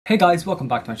Hey guys, welcome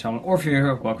back to my channel, or if you're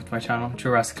here, welcome to my channel.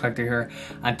 Jurassic Collector here,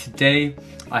 and today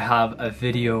I have a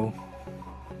video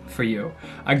for you.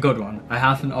 A good one. I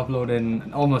haven't uploaded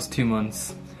in almost 2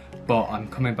 months, but I'm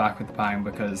coming back with a bang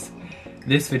because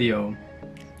this video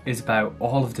is about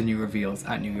all of the new reveals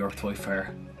at New York Toy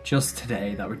Fair just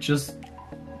today that were just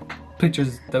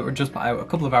pictures that were just put out a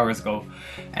couple of hours ago.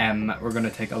 We're going to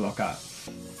take a look at.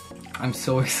 I'm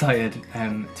so excited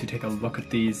to take a look at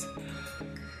these.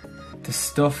 The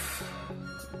stuff,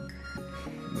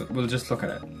 we'll just look at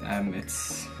it.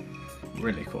 It's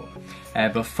really cool.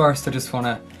 But first I just want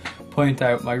to point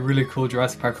out my really cool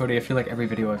Jurassic Park hoodie. I feel like every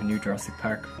video I have a new Jurassic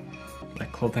Park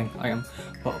like clothing item.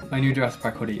 But my new Jurassic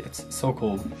Park hoodie, it's so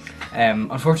cool.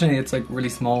 Unfortunately it's like really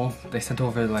small. They sent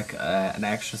over like an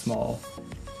extra small,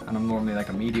 and I'm normally like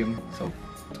a medium, so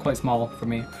it's quite small for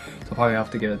me. So I'll probably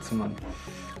have to give it to someone.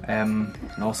 And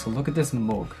also look at this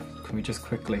mug. Can we just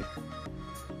quickly,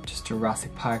 just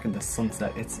Jurassic Park in the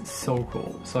sunset. It's so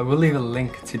cool. So I will leave a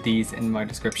link to these in my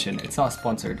description. It's not a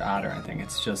sponsored ad or anything,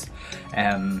 it's just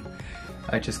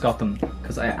I just got them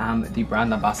because I am the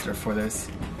brand ambassador for this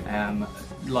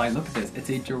line. Look at this, it's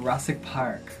a Jurassic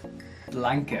Park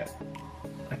blanket.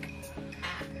 Like,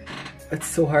 it's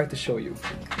so hard to show you.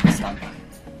 Stand back.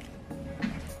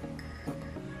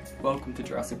 Welcome to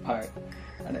Jurassic Park,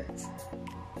 and it's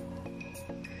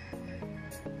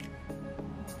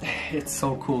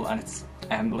so cool, and it's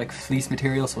like fleece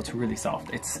material, so it's really soft.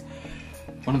 It's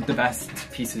one of the best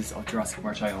pieces of Jurassic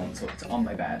merch I own, so it's on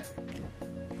my bed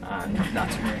and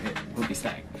that's where it will be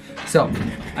staying. So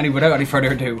anyway, without any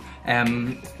further ado,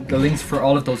 the links for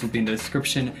all of those will be in the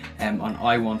description on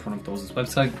I Want One of Those'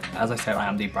 website. As I said, I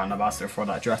am the brand ambassador for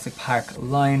that Jurassic Park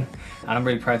line, and I'm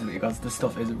really proud of it because this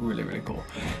stuff is really cool.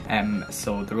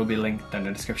 So there will be a link down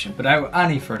in the description. But without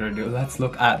any further ado, let's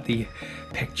look at the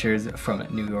pictures from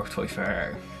New York Toy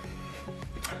Fair.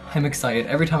 I'm excited.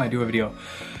 Every time I do a video,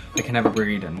 I can never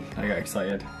breathe and I get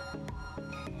excited.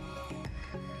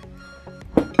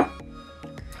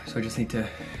 So I just need to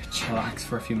chillax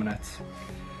for a few minutes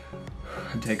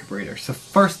and take a breather. So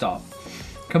first off,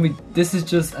 this is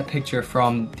just a picture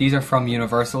from, these are from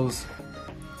Universal's.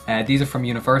 These are from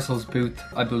Universal's booth,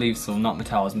 I believe, so not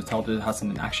Mattel's. Mattel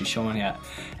hasn't been actually shown yet.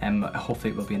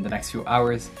 Hopefully it will be in the next few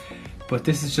hours. But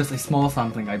this is just a small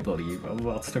sampling, I believe, of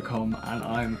what's to come, and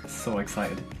I'm so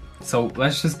excited. So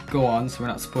let's just go on, so we're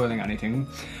not spoiling anything.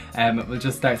 We'll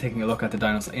just start taking a look at the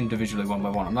dinos individually one by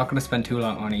one. I'm not going to spend too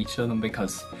long on each of them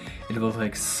because it will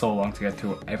take so long to get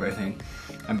through everything.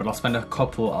 But I'll spend a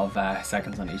couple of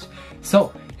seconds on each.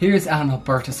 So here's an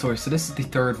Albertosaurus. So this is the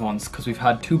third ones because we've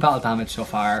had 2 battle damage so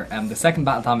far. The second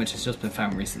battle damage has just been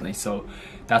found recently, so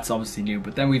that's obviously new.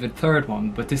 But then we have a third one,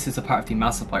 but this is a part of the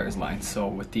Massipliers line, so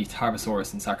with the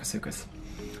Tarbosaurus and Sarcosuchus.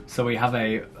 So we have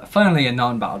finally a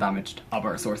non-battle damaged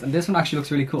Albertosaurus, and this one actually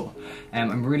looks really cool.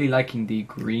 I'm really liking the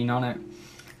green on it,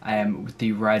 with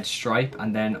the red stripe,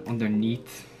 and then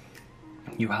underneath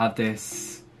you have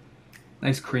this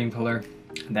nice cream colour,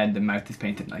 and then the mouth is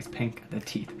painted nice pink, and the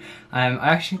teeth. I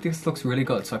actually think this looks really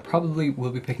good, so I probably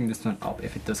will be picking this one up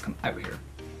if it does come out here.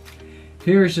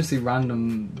 Here is just a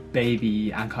random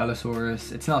baby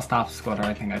Ankylosaurus. It's not a Staff Squad or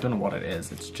anything, I don't know what it is,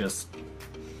 it's just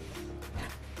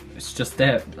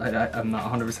it. I'm not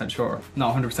 100% sure.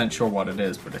 Not 100% sure what it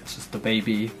is, but it's just a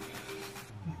baby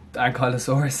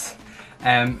Ankylosaurus.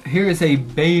 Here is a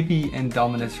baby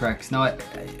Indominus Rex. Now,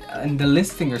 in the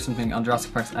listing or something on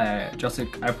Jurassic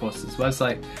Outpost's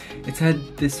website, it said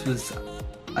this was,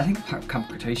 I think, Camp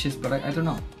Cretaceous, but I don't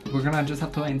know. We're gonna just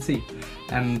have to wait and see.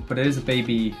 But it is a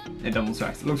baby Indominus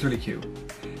Rex. It looks really cute.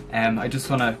 I just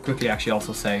want to quickly actually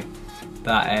also say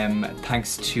that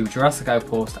thanks to Jurassic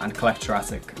Outpost and Collect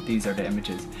Jurassic, these are the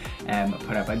images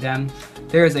put out by them.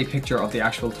 There is a picture of the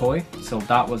actual toy, so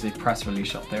that was a press release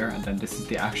shot there, and then this is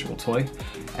the actual toy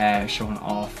showing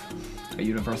off a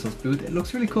Universal's booth. It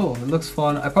looks really cool, it looks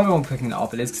fun. I probably won't be picking it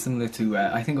up. It is similar to,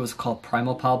 I think it was called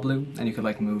Primal Pal Blue, and you could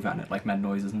like move and it like made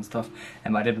noises and stuff.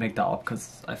 I didn't pick that up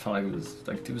because I felt like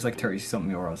it was like 30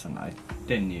 something euros and I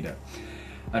didn't need it.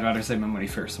 I'd rather save my money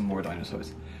for some more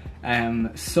dinosaurs.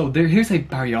 So here's a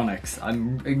Baryonyx.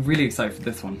 I'm really excited for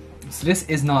this one. So this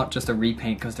is not just a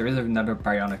repaint because there is another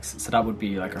Baryonyx, so that would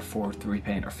be like our 4th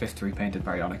repaint or 5th repainted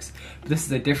Baryonyx. But this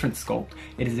is a different sculpt.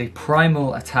 It is a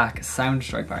Primal Attack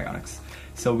Soundstrike Baryonyx.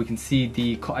 So we can see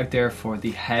the cut out there for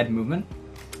the head movement.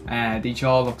 The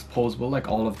jaw looks posable like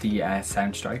all of the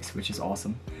sound strikes, which is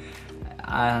awesome.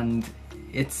 And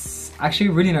it's actually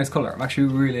a really nice colour. I'm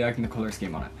actually really liking the colour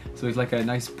scheme on it. So it's like a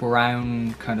nice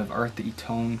brown kind of earthy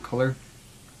tone colour.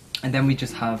 And then we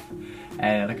just have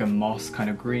like a moss kind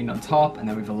of green on top, and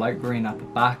then we have a light green at the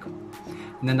back.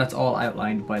 And then that's all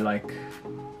outlined by like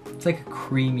it's like a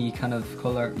creamy kind of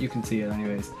colour. You can see it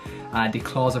anyways. The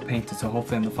claws are painted, so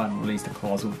hopefully in the final release the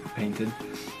claws will be painted.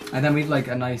 And then we have like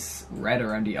a nice red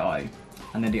around the eye,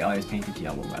 and then the eye is painted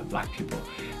yellow, red, black pupil.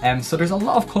 So there's a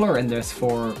lot of colour in this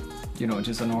for, you know,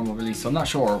 just a normal release. So I'm not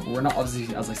sure. We're not,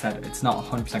 obviously, as I said, it's not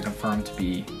 100% confirmed to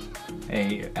be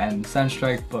a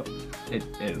Soundstrike, but it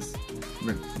is,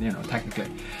 you know, technically.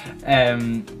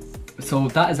 So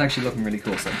that is actually looking really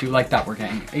cool. So I do like that we're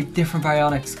getting a different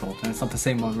Baryonyx sculpt, and it's not the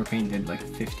same one we're painted like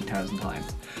 50,000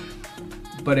 times.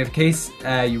 But in case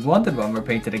you wanted one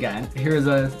repainted again, here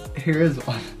is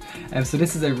one. So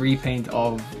this is a repaint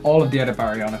of all of the other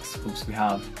Baryonyx sculpts we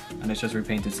have, and it's just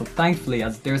repainted. So thankfully,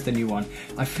 as there's the new one,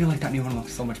 I feel like that new one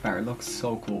looks so much better. It looks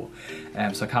so cool.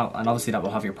 So I can't, and obviously that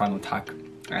will have your primal attack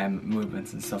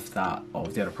movements and stuff that all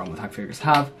of the other primal attack figures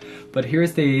have. But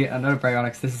here's another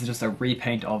Baryonyx. This is just a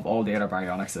repaint of all the other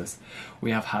Baryonyxes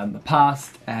we have had in the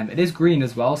past. It is green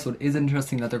as well, so it is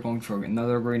interesting that they're going for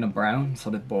another green and brown, so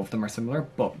that both of them are similar.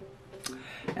 But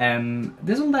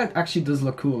this one that actually does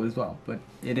look cool as well, but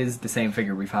it is the same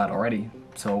figure we've had already,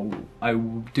 so I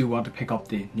do want to pick up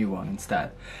the new one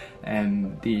instead,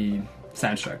 the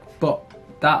Soundstrike. But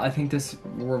that, I think this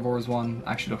Roarvors one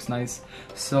actually looks nice.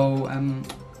 So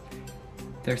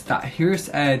there's that. Here's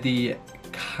the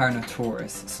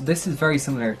Carnotaurus. So this is very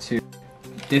similar to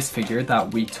this figure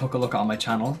that we took a look at on my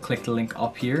channel. Click the link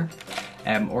up here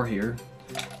or here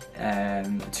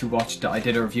to watch I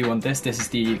did a review on this. This is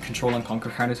the Control and Conquer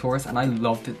Carnotaurus, and I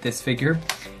loved this figure.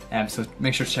 So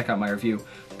make sure to check out my review.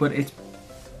 But it's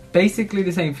basically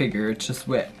the same figure, it's just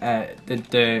with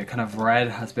the kind of red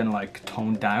has been like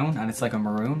toned down, and it's like a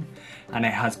maroon, and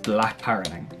it has black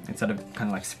patterning instead of kind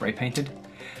of like spray painted,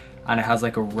 and it has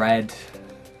like a red,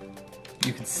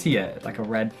 you can see it, like a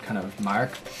red kind of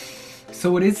mark.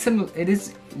 So it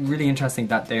is really interesting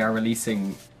that they are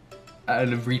releasing a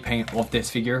repaint of this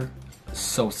figure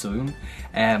so soon.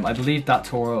 I believe that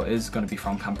Toro is going to be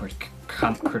from Camp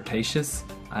Cretaceous,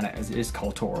 and it is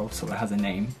called Toro, so it has a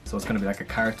name, so it's going to be like a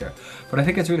character. But I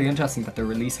think it's really interesting that they're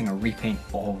releasing a repaint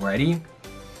already,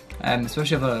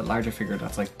 especially of a larger figure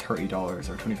that's like $30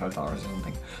 or $25 or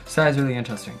something. So that is really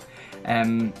interesting.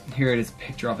 Here it is, a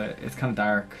picture of it. It's kind of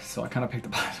dark, so I kind of picked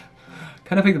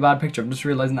the bad picture. I'm just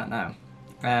realizing that now.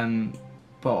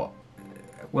 But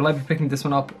will I be picking this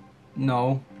one up?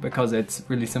 No, because it's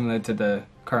really similar to the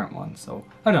current one. So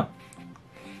I don't know.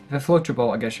 If I float your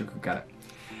boat, I guess you could get it.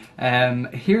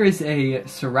 Here is a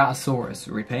Ceratosaurus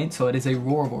repaint. So it is a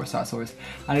Roarvor Ceratosaurus,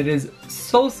 and it is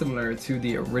so similar to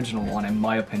the original one in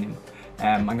my opinion.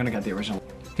 I'm gonna get the original.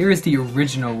 Here is the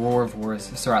original Roarvor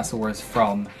Ceratosaurus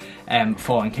from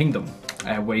Fallen Kingdom,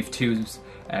 Wave 2's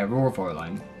Roarvor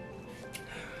line.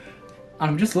 And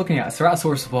I'm just looking at it.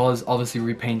 Ceratosaurus was obviously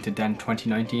repainted then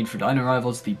 2019 for Dino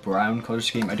Rivals, the brown colour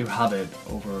scheme. I do have it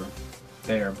over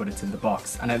there, but it's in the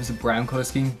box, and it was a brown colour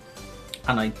scheme,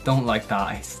 and I don't like that.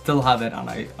 I still have it, and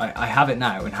I have it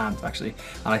now in hand actually,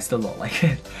 and I still don't like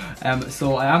it.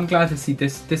 So I am glad to see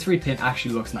this repaint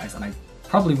actually looks nice, and I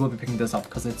probably will be picking this up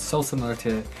because it's so similar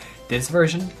to this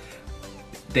version.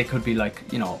 They could be like,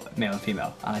 you know, male and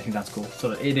female, and I think that's cool.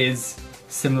 So it is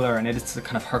similar, and it is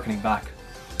kind of harkening back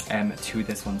to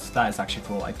this one, so that is actually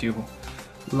cool. I do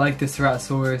like this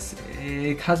Ceratosaurus.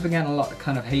 It has been getting a lot of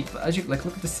kind of hate, but as you like,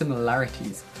 look at the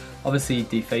similarities. Obviously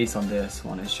the face on this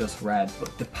one is just red,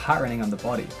 but the patterning on the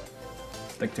body,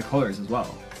 like the colors as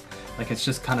well, like it's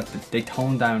just kind of, they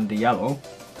toned down the yellow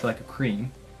to like a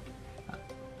cream,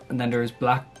 and then there's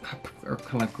black or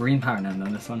kind of like green patterning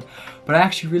on this one. But I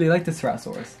actually really like this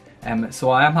Ceratosaurus. So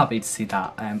I am happy to see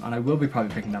that, and I will be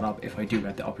probably picking that up if I do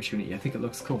get the opportunity. I think it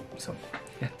looks cool, so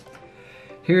yeah.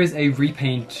 Here's a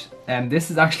repaint. This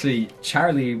is actually,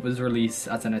 Charlie was released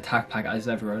as an attack pack, as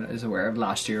everyone is aware of,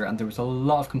 last year, and there was a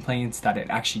lot of complaints that it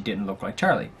actually didn't look like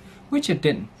Charlie, which it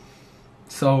didn't.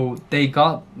 So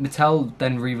Mattel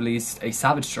then re-released a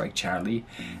Savage Strike Charlie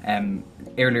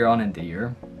earlier on in the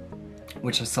year,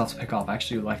 which I still have to pick up. I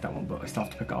actually like that one, but I still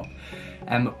have to pick up.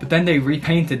 But then they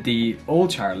repainted the old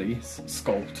Charlie's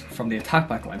sculpt from the attack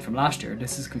pack line from last year.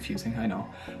 This is confusing, I know.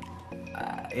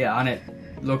 Yeah, and it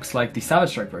looks like the Savage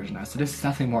Strike version now, so this is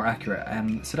definitely more accurate.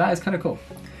 So that is kind of cool.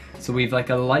 So we've like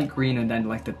a light green, and then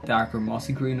like the darker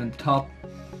mossy green on the top.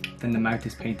 Then the mouth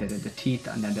is painted in the teeth,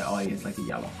 and then the eye is like a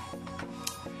yellow.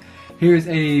 Here's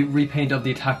a repaint of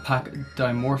the attack pack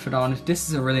Dimorphodon. This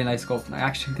is a really nice sculpt, and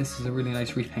actually this is a really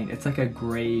nice repaint. It's like a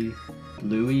grey,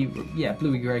 bluey, yeah,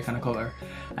 bluey grey kind of colour.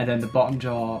 And then the bottom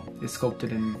jaw is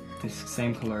sculpted in this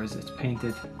same colours. It's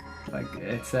painted like,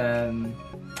 it's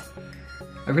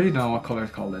I really don't know what colour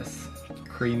to call this.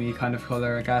 Creamy kind of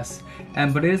colour, I guess.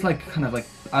 But it is like kind of like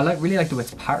really like the way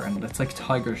it's patterned. It's like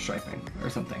tiger striping or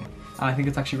something. And I think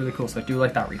it's actually really cool, so I do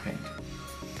like that repaint.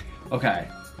 Okay,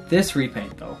 this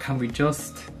repaint though, can we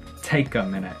just take a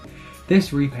minute?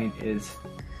 This repaint is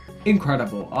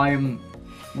incredible. I am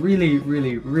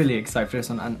really excited for this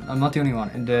one, and I'm not the only one.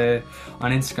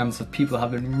 On Instagram, so people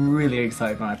have been really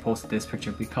excited when I posted this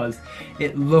picture because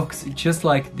it looks just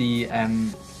like the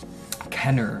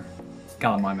Kenner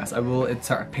Gallimimus. I will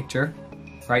insert a picture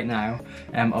right now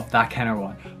of that Kenner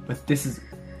one, but this is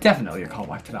definitely a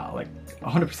callback to that, like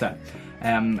 100%.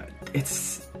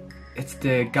 It's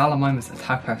the Gallimimus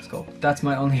Attack Pack sculpt. That's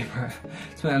my only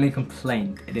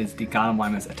complaint. It is the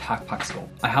Gallimimus Attack Pack sculpt.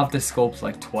 I have this sculpt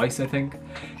like twice, I think,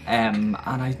 and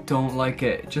I don't like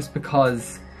it just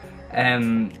because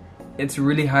it's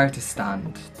really hard to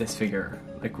stand this figure.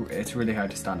 Like, it's really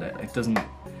hard to stand it. It doesn't,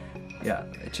 yeah,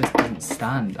 it just doesn't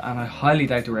stand, and I highly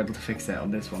doubt they were able to fix it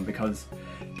on this one because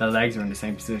the legs are in the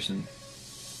same position.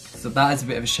 So that is a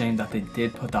bit of a shame that they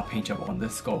did put that paint job on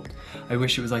this sculpt. I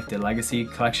wish it was like the Legacy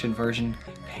Collection version,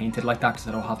 painted like that, because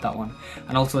I don't have that one.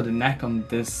 And also the neck on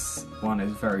this one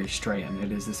is very straight, and it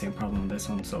is the same problem on this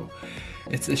one. So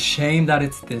it's a shame that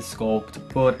it's this sculpt,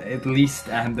 but at least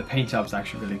the paint job is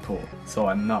actually really cool. So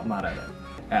I'm not mad at it.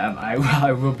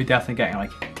 I will be definitely getting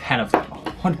like 10 of them,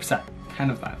 100%, 10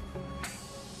 of them.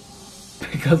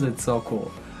 Because it's so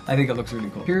cool. I think it looks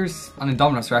really cool. Here's an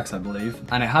Indominus Rex, I believe,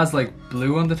 and it has like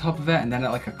blue on the top of it, and then it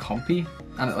like a compy,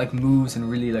 and it like moves in a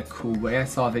really like cool way. I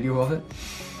saw a video of it.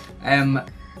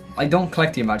 I don't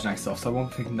collect the Imaginary stuff, so I won't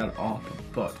be picking that up,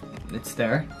 but it's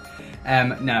there.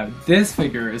 Now this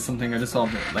figure is something I just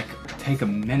want to like take a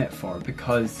minute for,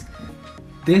 because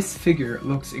this figure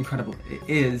looks incredible. It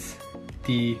is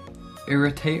the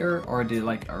Irritator, or the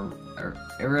like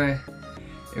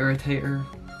Irritator.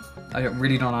 I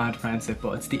really don't know how to pronounce it,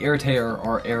 but it's the Irritator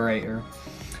or Aerator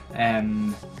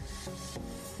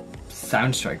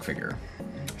Soundstrike figure.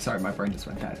 Sorry, my brain just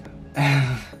went dead.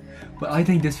 But I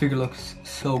think this figure looks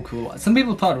so cool. Some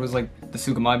people thought it was like the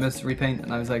Sugamimus repaint,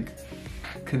 and I was like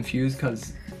confused because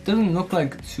it doesn't look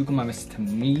like Sugamimus to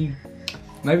me.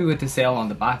 Maybe with the sail on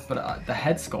the back, but the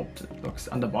head sculpt looks,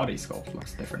 and the body sculpt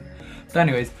looks different. But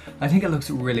anyways, I think it looks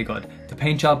really good. The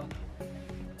paint job,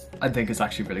 I think it's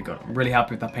actually really good. I'm really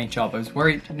happy with that paint job. I was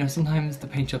worried, you know, sometimes the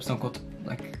paint jobs don't go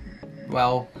like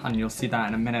well, and you'll see that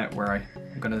in a minute where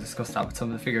I'm going to discuss that with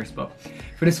some of the figures, but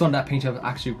for this one that paint job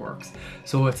actually works.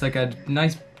 So it's like a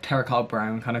nice terracotta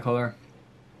brown kind of colour,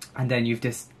 and then you've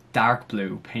this dark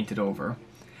blue painted over,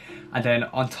 and then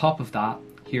on top of that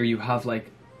here you have like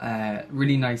a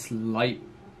really nice light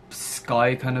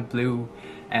sky kind of blue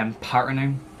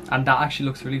patterning, and that actually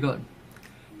looks really good.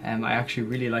 I actually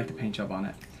really like the paint job on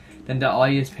it. Then the eye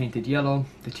is painted yellow,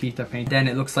 the teeth are painted. Then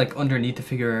it looks like underneath the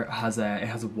figure it has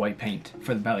a white paint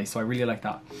for the belly, so I really like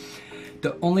that.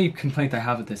 The only complaint I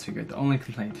have with this figure,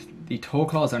 the toe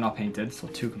claws are not painted, so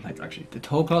 2 complaints actually. The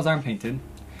toe claws aren't painted,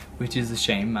 which is a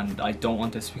shame, and I don't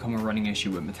want this to become a running issue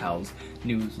with Mattel's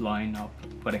new lineup,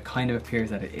 but it kind of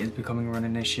appears that it is becoming a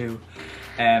running issue.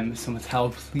 So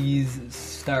Mattel, please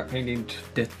start painting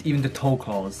even the toe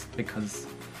claws, because,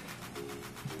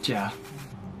 yeah.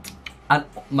 And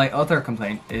my other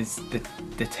complaint is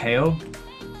the tail.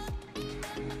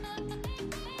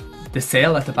 The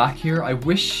sail at the back here, I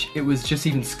wish it was just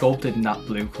even sculpted in that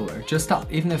blue colour. Just that,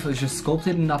 even if it was just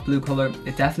sculpted in that blue colour,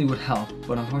 it definitely would help,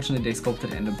 but unfortunately they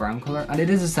sculpted it in the brown colour, and it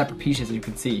is a separate piece as you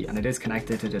can see, and it is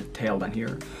connected to the tail down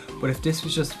here. But if this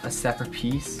was just a separate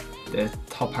piece, the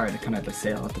top part of kind of the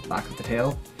sail at the back of the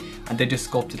tail, and they just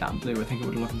sculpted that in blue, I think it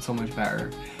would have looked so much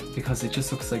better, because it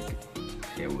just looks like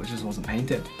it just wasn't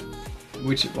painted.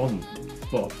 Which it wasn't,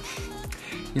 but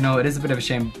you know, it is a bit of a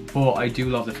shame, but I do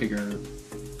love the figure,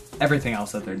 everything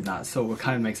else other than that, so it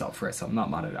kind of makes up for it, so I'm not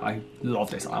mad at it. I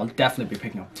love this. I'll definitely be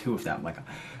picking up 2 of them. Like,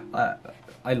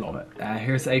 I love it.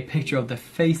 Here's a picture of the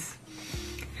face.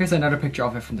 Here's another picture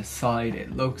of it from the side.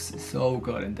 It looks so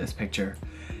good in this picture,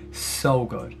 so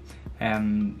good.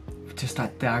 Just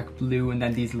that dark blue, and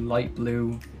then these light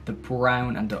blue, the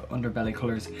brown and the underbelly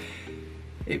colours.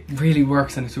 It really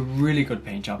works, and it's a really good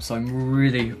paint job, so I'm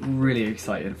really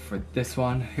excited for this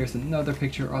one. Here's another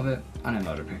picture of it, and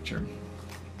another picture.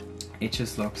 It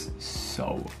just looks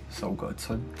so good,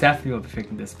 so I definitely will be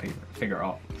picking this figure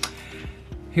up.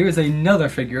 Here's another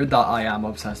figure that I am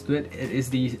obsessed with. It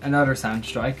is another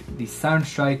Soundstrike, the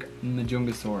Soundstrike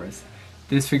Majungasaurus.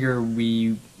 This figure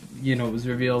it was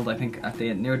revealed, I think,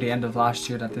 near the end of last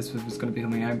year that this was going to be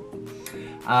coming out.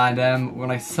 And when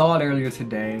I saw it earlier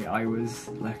today, I was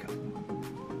like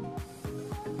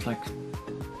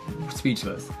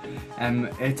speechless.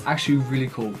 It's actually really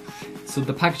cool. So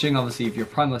the packaging, obviously, if you're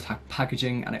Primal Attack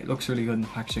packaging, and it looks really good in the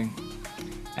packaging.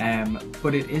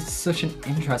 But it is such an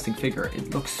interesting figure.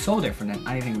 It looks so different than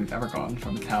anything we've ever gotten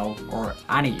from Mattel or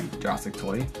any Jurassic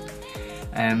toy.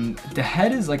 The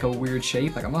head is like a weird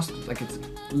shape, like it's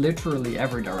literally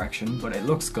every direction, but it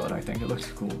looks good. I think it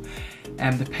looks cool.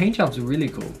 The paint job's really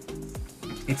cool.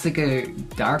 It's like a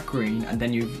dark green, and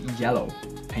then you've yellow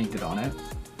painted on it.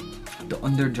 The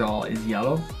underjaw is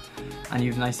yellow, and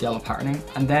you have nice yellow patterning,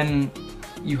 and then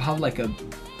you have like a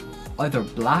either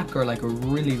black or like a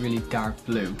really dark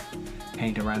blue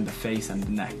paint around the face and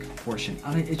the neck portion,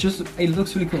 and it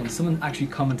looks really cool. And someone actually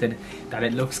commented that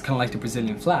it looks kind of like the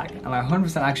Brazilian flag, and I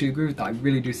 100% actually agree with that. I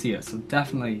really do see it, so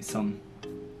definitely some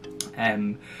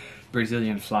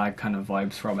Brazilian flag kind of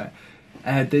vibes from it.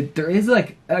 There is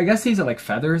like, I guess these are like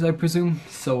feathers, I presume,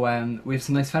 so we have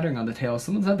some nice feathering on the tail.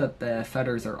 Someone said that the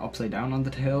feathers are upside down on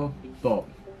the tail, but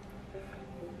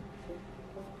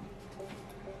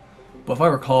if I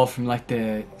recall from like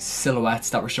the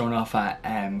silhouettes that were shown off at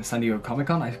San Diego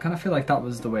Comic-Con, I kind of feel like that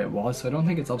was the way it was, so I don't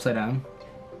think it's upside down.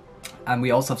 And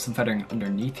we also have some feathering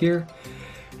underneath here,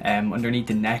 underneath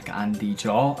the neck and the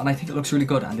jaw, and I think it looks really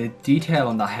good. And the detail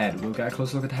on that head, we'll get a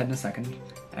closer look at the head in a second.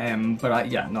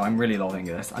 Yeah, no, I'm really loving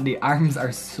this. And the arms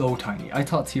are so tiny. I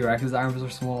thought T-Rex's arms were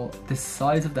small. The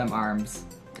size of them arms,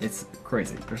 it's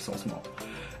crazy. They're so small.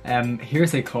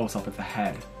 Here's a close-up of the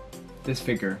head. This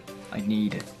figure, I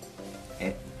need it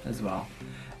as well.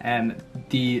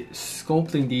 The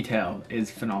sculpting detail is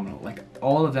phenomenal. Like,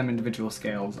 all of them individual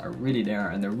scales are really there,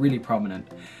 and they're really prominent,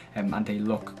 and they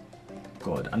look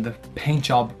good, and the paint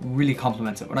job really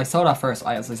complements it. When I saw that first,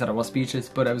 as I said, I was speechless,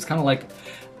 but I was kind of like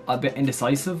a bit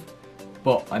indecisive,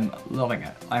 but I'm loving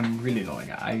it. I'm really loving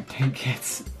it. I think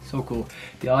it's so cool.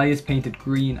 The eye is painted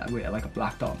green with like a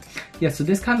black dot. Yeah, so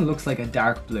this kind of looks like a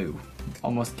dark blue,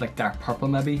 almost like dark purple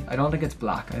maybe. I don't think it's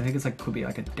black. I think it's like, could be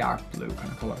like a dark blue kind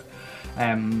of color.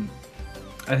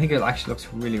 I think it actually looks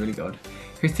really good.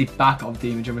 Here's the back of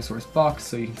the Majungasaurus box,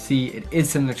 so you can see it is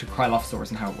similar to Cryolophosaurus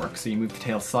and how it works. So you move the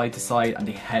tail side to side and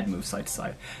the head moves side to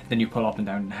side. Then you pull up and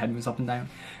down and the head moves up and down.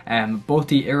 Both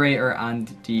the Irrator and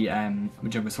the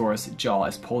Majungasaurus jaw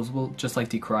is posable, just like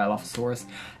the Cryolophosaurus.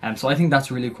 So I think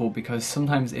that's really cool, because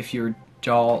sometimes if your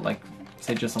jaw, like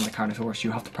say just on the Carnotaurus,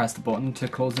 you have to press the button to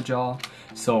close the jaw.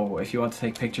 So if you want to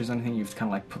take pictures or anything, you have to kind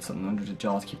of like put something under the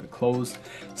jaw to keep it closed.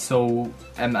 So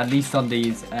at least on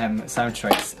these sound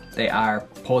strikes, they are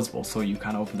posable, so you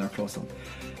can open them or close them.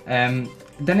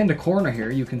 Then in the corner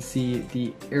here, you can see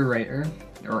the Irrator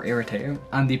or Irritator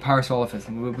and the Parasaurolophus,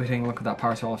 and we'll be taking a look at that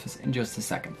Parasaurolophus in just a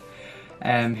second.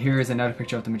 Here is another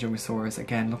picture of the Majungasaurus.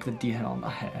 Again, look at the detail on the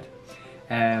head.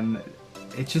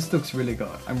 It just looks really good.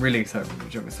 I'm really excited for the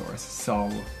Majungasaurus. So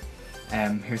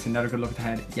here's another good look at the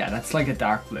head. Yeah, that's like a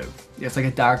dark blue. It's like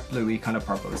a dark bluey kind of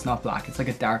purple. It's not black, it's like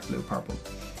a dark blue purple.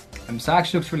 So it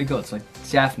actually looks really good, so I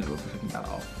definitely will be picking that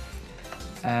up.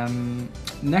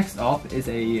 Next up is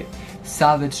a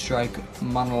Savage Strike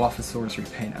Monolophosaurus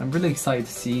repaint. And I'm really excited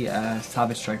to see a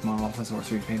Savage Strike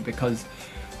Monolophosaurus repaint, because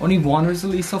only one was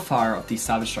released so far of the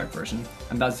Savage Strike version,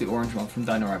 and that's the orange one from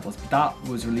Dino Rivals. But that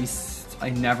was released, I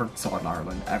never saw it in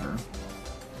Ireland ever.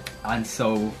 And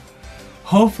so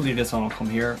hopefully this one will come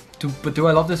here. But do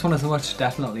I love this one as much?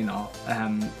 Definitely not.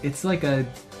 It's like a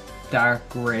dark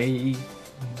grey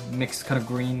mixed kind of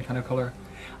green kind of colour,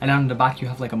 and then on the back you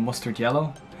have like a mustard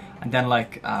yellow, and then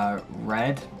like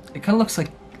red. It kind of looks like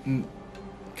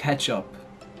ketchup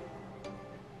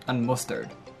and mustard.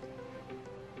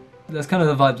 That's kind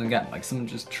of the vibes I'm getting, like someone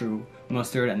just threw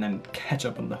mustard and then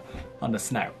ketchup on the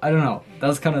snout. I don't know,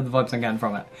 that's kind of the vibes I'm getting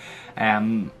from it.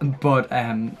 But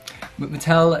with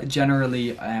Mattel,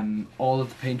 generally all of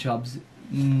the paint jobs,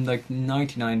 like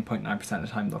 99.9% of the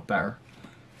time, look better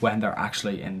when they're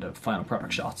actually in the final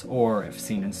product shots or if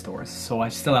seen in stores. So I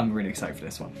still am really excited for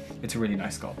this one. It's a really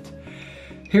nice sculpt.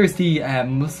 Here's the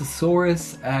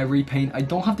Mosasaurus repaint. I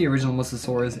don't have the original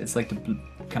Mosasaurus. It's like the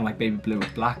kind of like baby blue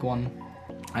with black one.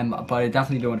 But I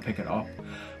definitely do want to pick it up.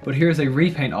 But here's a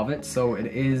repaint of it. So it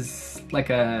is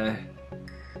like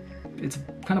it's a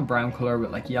kind of brown color with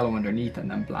like yellow underneath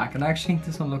and then black. And I actually think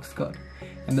this one looks good.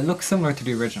 And it looks similar to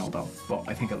the original though, but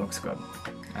I think it looks good.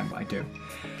 I do.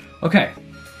 Okay.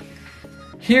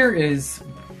 Here is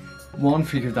one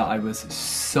figure that I was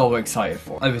so excited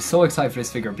for. I was so excited for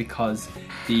this figure because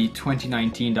the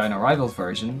 2019 Dino Rivals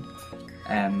version,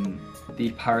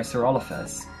 the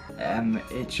Parasaurolophus,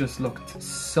 it just looked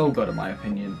so good in my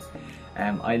opinion.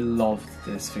 I loved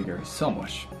this figure so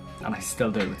much, and I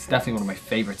still do. It's definitely one of my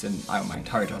favourites in my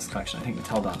entire Jurassic collection. I think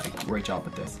Mattel done a great job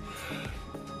with this.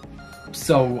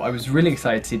 So I was really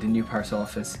excited to see the new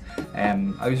Parasaurolophus.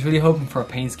 I was really hoping for a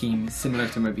paint scheme similar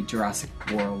to maybe Jurassic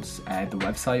World's the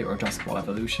website, or Jurassic World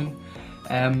Evolution.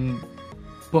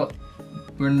 but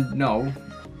we're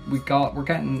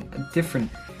getting a different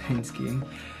paint scheme.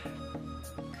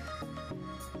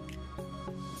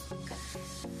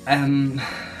 I'm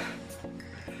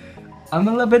a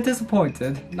little bit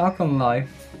disappointed, not gonna lie,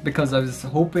 because I was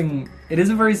hoping, it is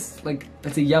a very, like,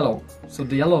 it's a yellow, so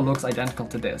the yellow looks identical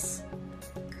to this.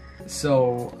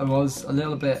 So I was a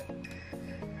little bit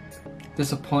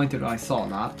disappointed when I saw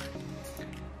that.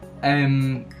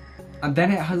 And then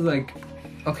it has like,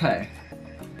 okay,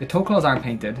 the toe claws aren't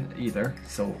painted either,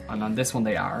 so, and on this one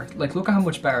they are. Like, look at how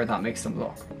much better that makes them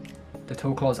look. The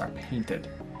toe claws are painted,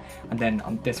 and then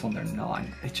on this one they're not.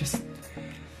 It just,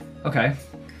 okay.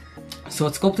 So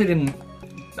it's sculpted in,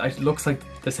 it looks like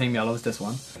the same yellow as this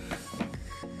one.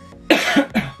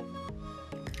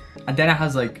 And then it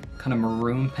has like kind of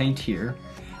maroon paint here,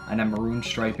 and then maroon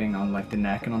striping on like the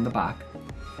neck and on the back.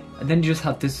 And then you just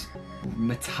have this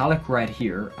metallic red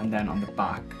here, and then on the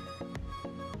back.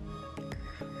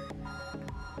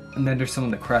 And then there's some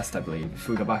on the crest, I believe, if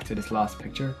we go back to this last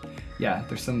picture. Yeah,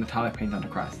 there's some metallic paint on the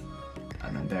crest.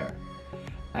 And then there.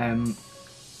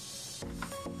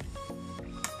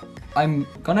 I'm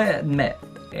gonna admit,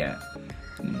 yeah,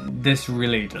 this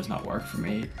really does not work for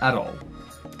me at all.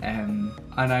 And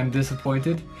I'm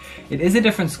disappointed. It is a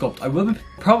different sculpt. I will be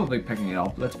probably picking it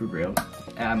up, let's be real.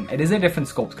 It is a different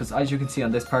sculpt, because as you can see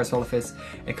on this Parasaurolophus,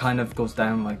 it kind of goes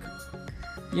down like,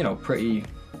 you know, pretty...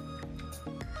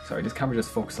 Sorry, this camera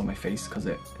just focused on my face because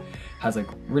it has like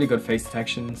really good face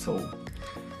detection, so...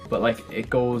 But like, it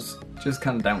goes just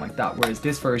kind of down like that, whereas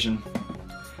this version,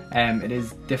 it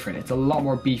is different. It's a lot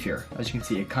more beefier. As you can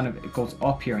see, it goes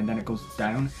up here and then it goes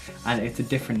down, and it's a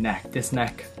different neck. This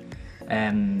neck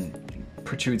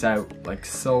protrudes out like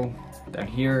so down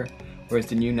here, whereas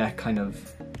the new neck kind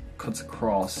of cuts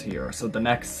across here. So the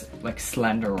neck's like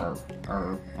slender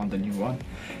or on the new one.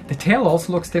 The tail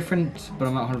also looks different, but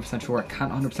I'm not 100% sure. I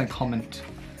can't 100% comment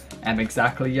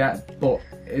exactly yet, but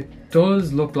it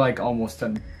does look like almost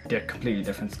a completely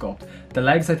different sculpt. The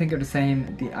legs I think are the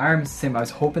same, the arms the same. I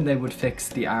was hoping they would fix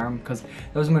the arm, because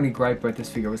that was my only gripe about this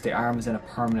figure, was the arm is in a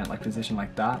permanent like position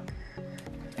like that.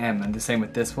 And the same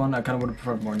with this one. I kind of would have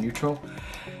preferred more neutral.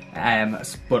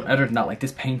 But other than that, like,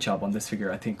 this paint job on this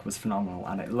figure I think was phenomenal,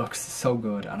 and it looks so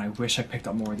good, and I wish I picked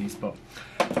up more of these. But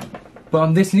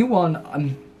on this new one,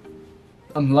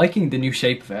 I'm liking the new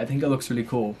shape of it. I think it looks really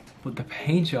cool, but the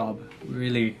paint job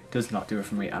really does not do it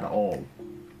for me at all.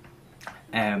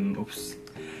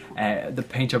 The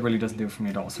paint job really doesn't do it for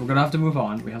me at all, so we're gonna have to move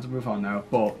on. We have to move on now,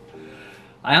 but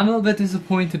I am a little bit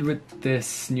disappointed with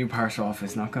this new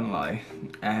Parasaurolophus, not gonna lie.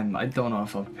 I don't know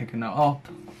if I'll be picking it up.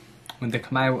 When they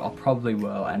come out, I'll probably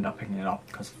will end up picking it up,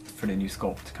 because for the new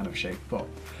sculpt kind of shape. But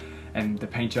the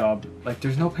paint job, like,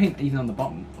 there's no paint even on the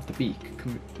bottom of the beak.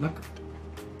 Can we look?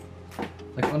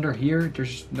 Like under here,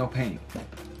 there's no paint.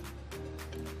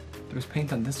 There's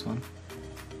paint on this one.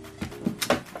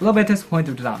 A little bit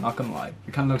disappointed with that, not gonna lie.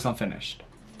 It kind of looks unfinished.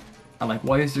 And like,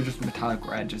 why is there just metallic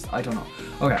red? Just, I don't know.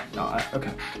 Okay, no,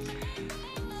 okay.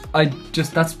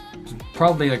 That's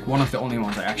probably like one of the only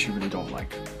ones I actually really don't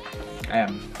like.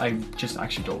 I just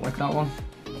actually don't like that one.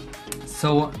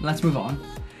 So let's move on.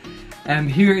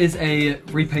 Here is a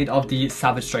repaint of the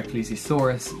Savage Strike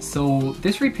Plesiosaurus. So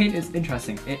this repaint is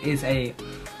interesting. It is a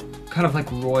kind of like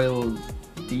royal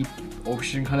deep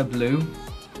ocean kind of blue.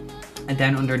 And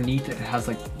then underneath it has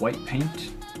like white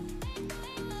paint.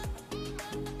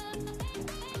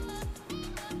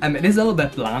 It is a little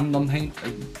bit bland on paint,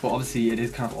 but obviously it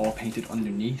is kind of all painted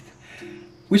underneath,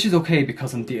 which is okay,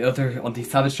 because on the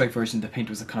Savage Strike version the paint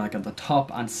was kind of like on the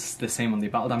top, and the same on the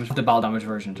Battle Damage. The Battle Damage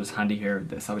version, just handy here,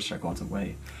 the Savage Strike one's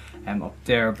away up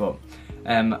there. But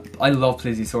I love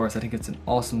Plesiosaurus. I think it's an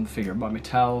awesome figure by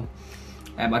Mattel.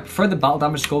 I prefer the Battle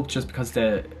Damage sculpt just because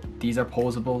these are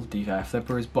posable, these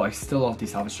flippers, but I still love the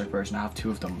Savage Strike version. I have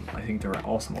two of them. I think they're an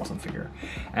awesome figure.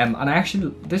 And I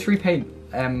actually, this repaint,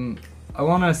 I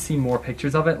want to see more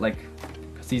pictures of it, like,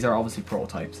 because these are obviously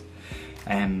prototypes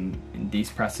in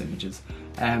these press images.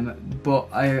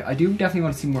 But I do definitely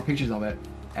want to see more pictures of it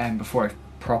before I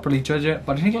properly judge it.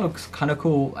 But I think it looks kind of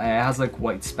cool. It has like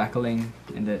white speckling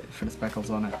for the speckles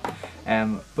on it.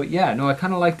 But yeah, no, I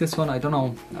kind of like this one. I don't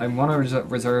know. I want to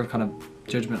reserve kind of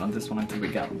judgment on this one until we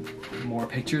get more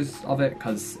pictures of it,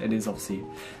 because it is obviously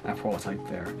a prototype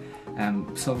there.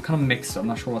 So I'm kind of mixed. I'm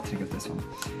not sure what to think of this one.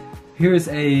 Here's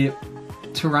a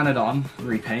Pteranodon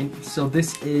repaint. So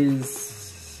this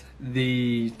is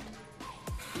the,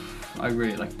 I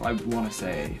want to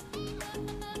say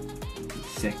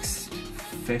fifth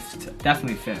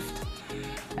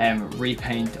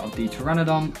repaint of the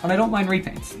Pteranodon, and I don't mind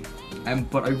repaints.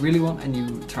 But I really want a new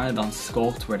Pteranodon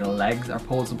sculpt where the legs are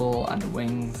posable and the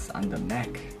wings and the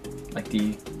neck, like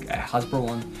the Hasbro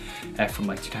one from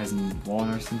like 2001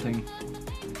 or something.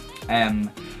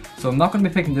 So I'm not going to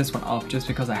be picking this one up just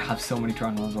because I have so many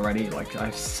Pteranodons already. Like I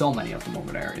have so many of them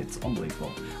over there, it's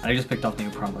unbelievable. And I just picked up the new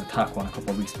Primal Attack one a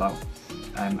couple of weeks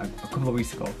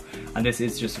ago, and this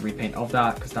is just a repaint of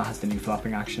that because that has the new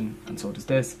flapping action, and so does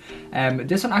this.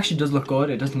 This one actually does look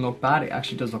good. It doesn't look bad, it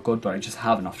actually does look good, but I just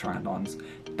have enough Pteranodons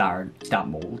that are that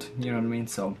mold, you know what I mean?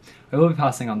 So I will be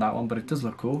passing on that one, but it does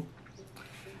look cool.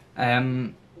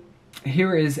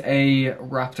 Here is a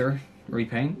Raptor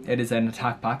repaint. It is an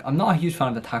attack pack. I'm not a huge fan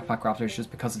of attack pack Raptors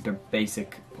just because of their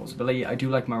basic posability. I do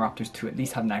like my Raptors to at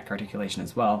least have neck articulation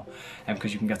as well,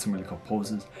 because you can get some really cool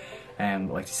poses,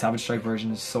 like the Savage Strike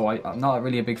versions. So I'm not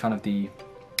really a big fan of the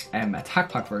attack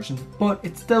pack version, but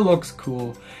it still looks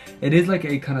cool. It is like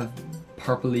a kind of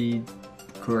purpley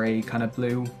grey kind of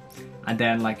blue, and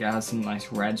then like it has some nice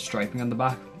red striping on the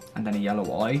back, and then a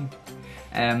yellow eye.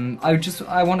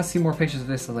 I want to see more pictures of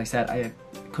this. As I said,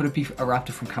 could it be a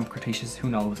Raptor from Camp Cretaceous? Who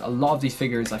knows? A lot of these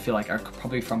figures I feel like are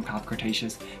probably from Camp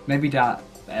Cretaceous. Maybe that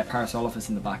Parasaurolophus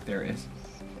in the back there is.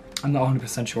 I'm not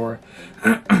 100% sure.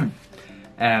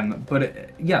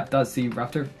 Yeah, that's the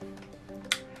Raptor.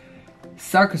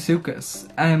 Sarcosuchus.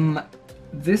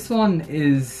 This one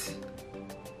is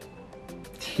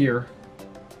here.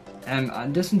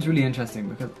 And this one's really interesting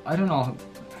because I don't know.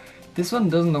 This one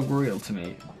doesn't look real to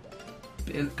me.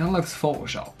 It kind of looks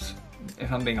photoshopped,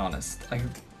 if I'm being honest. Kind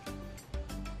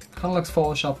of looks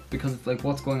photoshopped because of like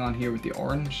what's going on here with the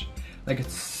orange. Like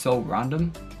it's so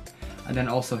random. And then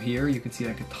also here you can see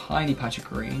like a tiny patch of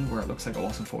green where it looks like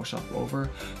also photoshopped over.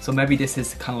 So maybe this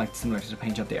is kind of like similar to the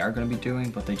paint job they are going to be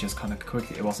doing, but they just kind of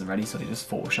quickly, it wasn't ready, so they just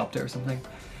photoshopped it or something.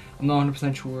 I'm not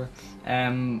 100% sure.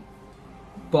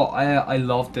 But I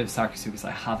love the Sarcosuchus.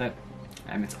 I have it.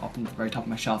 It's up on the very top of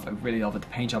my shelf. I really love it. The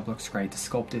paint job looks great. The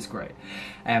sculpt is great.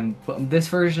 But in this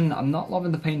version, I'm not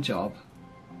loving the paint job,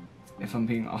 if I'm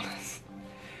being honest.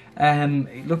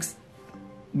 It looks...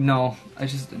 No,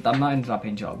 I'm not into that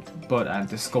paint job. But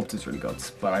the sculpt is really good.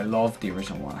 But I love the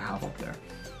original one I have up there.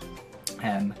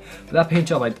 But that paint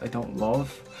job I don't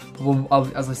love.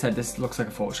 But as I said, this looks like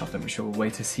a Photoshop image, so we'll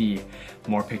wait to see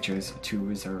more pictures to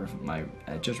reserve my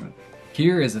judgment.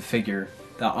 Here is a figure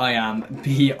that I am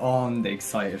beyond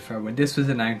excited for. When this was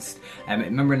announced,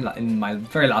 remember in my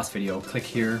very last video, click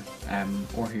here,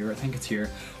 or here, I think it's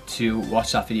here, to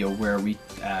watch that video where we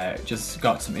just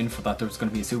got some info that there was going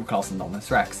to be a Super Colossal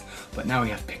IRex, but now we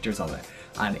have pictures of it,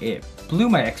 and it blew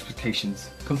my expectations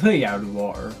completely out of the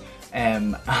water,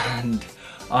 and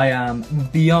I am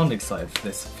beyond excited for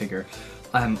this figure.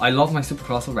 I love my Super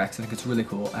Colossal IRex, I think it's really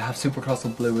cool. I have Super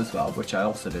Colossal Blue as well, which I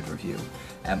also did review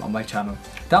on my channel.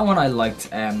 That one I liked,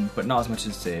 but not as much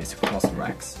as the Super Colossal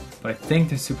IRex. But I think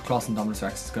the Super Colossal Indominus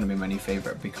Rex is going to be my new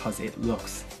favourite because it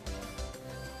looks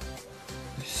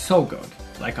so good.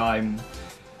 Like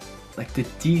like the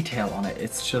detail on it,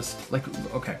 it's just like,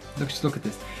 okay, just look at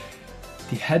this.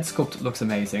 The head sculpt looks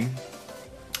amazing.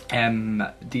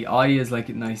 The eye is like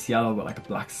a nice yellow with like a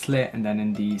black slit, and then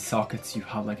in the sockets you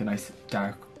have like a nice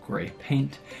dark grey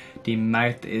paint. The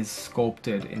mouth is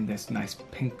sculpted in this nice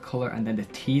pink colour, and then the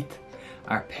teeth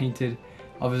are painted.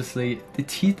 Obviously the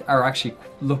teeth are actually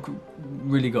look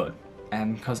really good,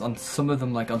 because on some of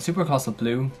them, like on Super Colossal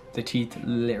Blue, the teeth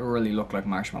literally look like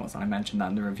marshmallows, and I mentioned that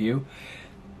in the review.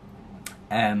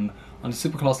 On the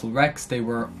Super Colossal IRex they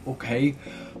were okay,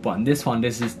 but on this one,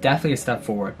 this is definitely a step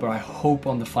forward, but I hope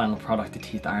on the final product the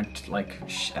teeth aren't like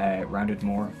rounded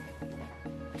more,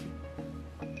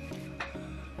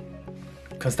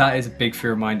 because that is a big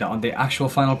fear of mine, that on the actual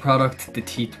final product the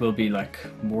teeth will be like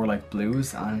more like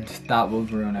blues, and that will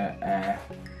ruin it,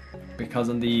 because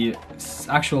on the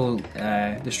actual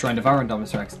Destroy and Devour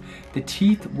Indominus Rex, the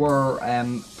teeth were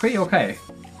pretty okay.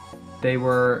 They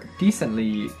were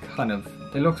decently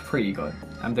they looked pretty good,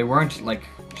 and they weren't like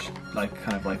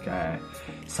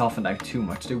softened out too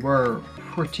much. They were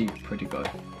pretty good.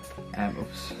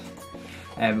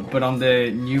 But on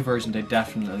the new version, they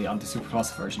definitely, on the Super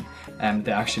Colossal version,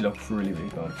 they actually look really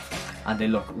good, and they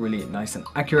look really nice and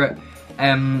accurate.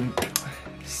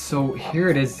 So here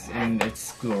it is in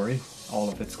its glory, all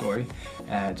of its glory.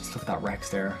 Just look at that Rex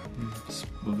there.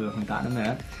 We'll be looking at that in a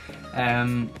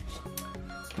minute.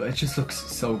 But it just looks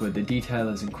so good. The detail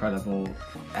is incredible.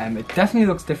 It definitely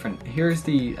looks different. Here's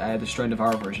the Destroy and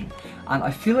Devour version, and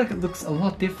I feel like it looks a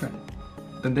lot different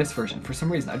than this version for some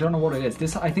reason. I don't know what it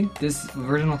is. I think this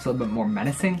version looks a little bit more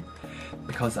menacing,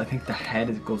 because I think the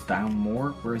head goes down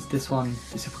more, whereas this one,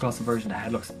 the Super Colossal version, the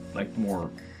head looks like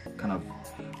more kind of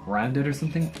rounded or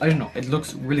something. I don't know, it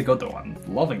looks really good though. I'm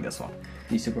loving this one,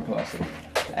 the Super Colossal.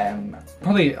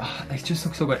 Probably, it just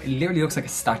looks so good. It literally looks like a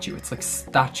statue. It's like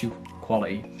statue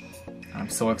quality. And I'm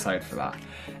so excited for that.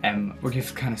 We're going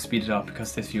to kind of speed it up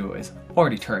because this video is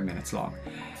already 30 minutes long.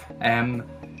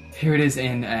 Here it is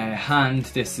in hand.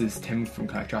 This is Tim from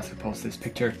Jurassic posted this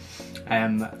picture.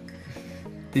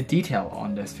 The detail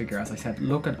on this figure, as I said,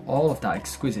 look at all of that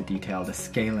exquisite detail, the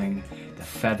scaling, the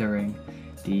feathering,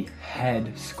 the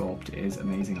head sculpt is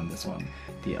amazing on this one.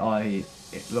 The eye,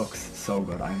 it looks so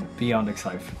good. I'm beyond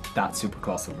excited for that Super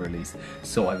Colossal release,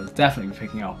 so I will definitely be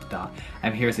picking up that.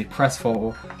 And here's a press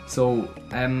photo. So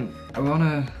I want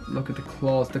to look at the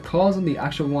claws. The claws on the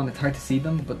actual one, it's hard to see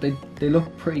them, but they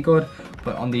look pretty good.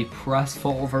 But on the press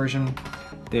photo version,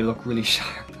 they look really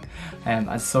sharp.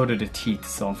 And so do the teeth,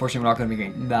 so unfortunately we're not going to be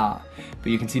getting that,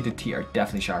 but you can see the teeth are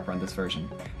definitely sharper on this version,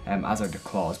 as are the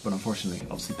claws, but unfortunately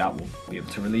obviously that won't be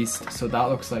able to release. So that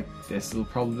looks like this will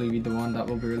probably be the one that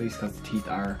will be released because the teeth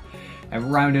are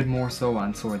rounded more so,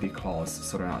 and so are the claws,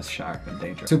 so they're not as sharp and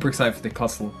dangerous. Super excited for the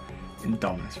Colossal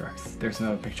Indominus Rex. There's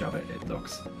another picture of it, it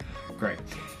looks great.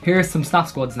 Here's some Snap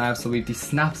Squads now. So we have the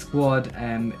Snap Squad.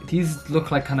 These look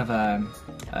like kind of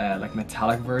like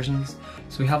metallic versions.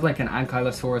 So we have like an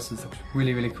Ankylosaurus, this looks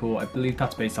really, really cool. I believe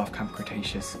that's based off Camp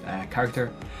Cretaceous character.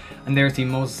 And there's the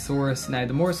Mosasaurus. Now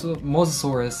the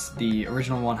Mosasaurus, the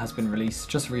original one, has been released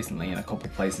just recently in a couple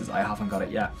of places. I haven't got it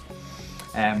yet.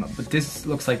 But this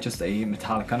looks like just a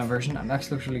metallic kind of version, and it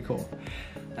actually looks really cool.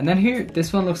 And then here,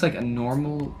 this one looks like a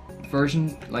normal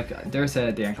version. Like there's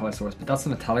the Ankylosaurus, but that's the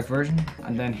metallic version.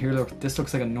 And then here, look, this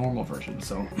looks like a normal version.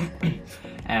 So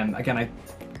again, I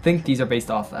think these are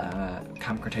based off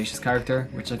Camp Cretaceous character,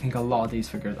 which I think a lot of these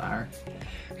figures are.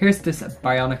 Here's this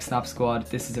Baryonyx Snap Squad.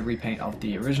 This is a repaint of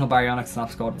the original Baryonyx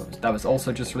Snap Squad that was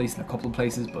also just released in a couple of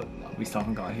places, but we still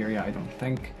haven't got it here yet, I don't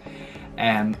think.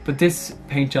 But this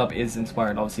paint job is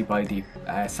inspired obviously by the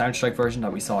Soundstrike version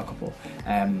that we saw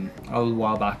a little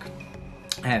while back,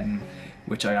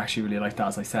 which I actually really like that,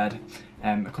 as I said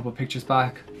a couple of pictures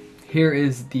back. Here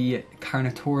is the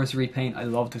Carnotaurus repaint. I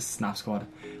love this Snap Squad.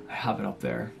 I have it up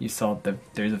there. You saw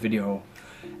there's a video,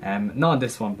 not on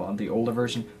this one, but on the older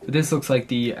version. But this looks like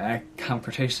the Camp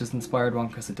Cretaceous inspired one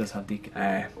because it does have the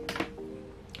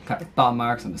battle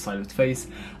marks on the side of its face.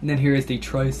 And then here is the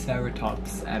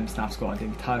Triceratops Snap Squad, the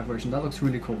metallic version. That looks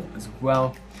really cool as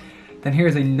well. Then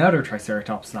here's another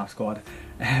Triceratops Snap Squad.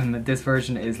 This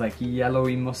version is like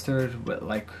yellowy mustard with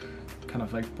like kind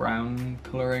of like brown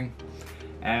colouring.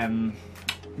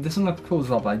 This one looks cool as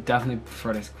well, but I definitely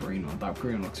prefer this green one. That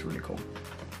green one looks really cool.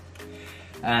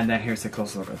 And then here's a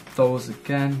close look at those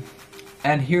again.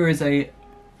 And here is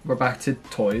we're back to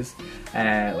toys,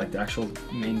 like the actual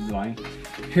main line.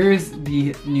 Here's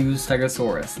the new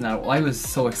Stegosaurus. Now I was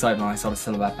so excited when I saw the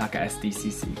silhouette back at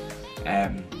SDCC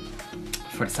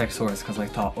for the Stegosaurus, because I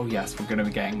thought, oh yes, we're going to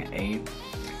be getting a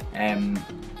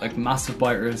like massive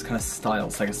biters kind of style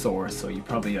Stegosaurus, so you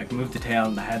probably like move the tail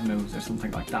and the head moves or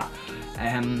something like that.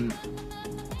 And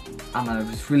I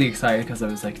was really excited because I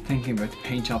was like thinking about the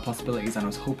paint job possibilities, and I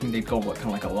was hoping they'd go with kind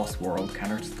of like a Lost World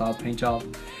kind of style paint job,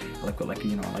 like with like,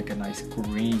 you know, like a nice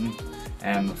green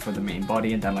for the main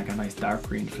body, and then like a nice dark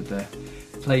green for the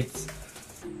plates.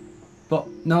 But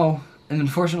no, and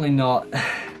unfortunately not.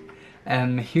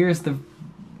 Here's the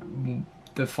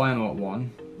final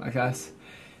one, I guess.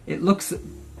 It looks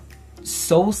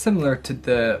so similar to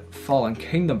the Fallen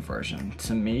Kingdom version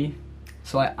to me,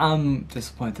 so I am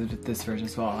disappointed with this version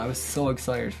as well. I was so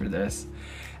excited for this.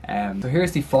 So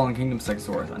here's the Fallen Kingdom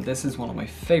Stegosaurus, and this is one of my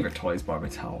favourite toys by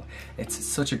Mattel. It's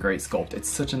such a great sculpt, it's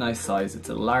such a nice size, it's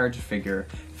a large figure,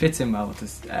 fits in well with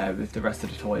this, with the rest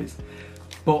of the toys.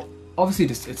 But obviously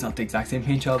it's not the exact same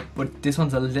paint job, but this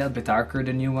one's a little bit darker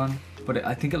than the new one. But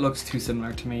I think it looks too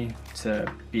similar to me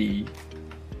to be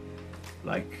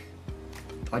like,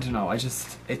 I don't know,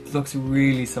 it looks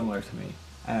really similar to me.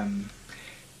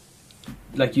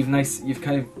 Like you've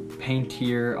kind of paint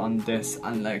here on this,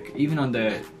 and like even on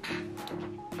the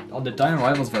Dino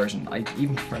Rivals version, I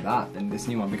even prefer that than this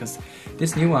new one, because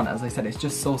this new one, as I said, it's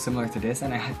just so similar to this,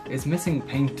 and it's missing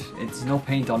paint. It's no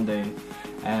paint on the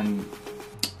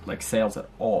like sails at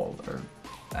all, or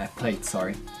plates,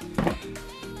 sorry.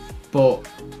 But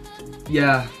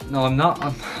yeah, no, I'm not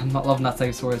loving that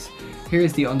Stegosaurus.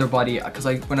 Here's the underbody, because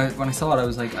when I saw it, I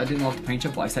was like, I didn't love the paint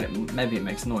job, but I said maybe it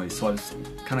makes noise, so I was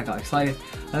kind of got excited.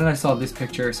 And then I saw this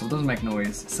picture, so it doesn't make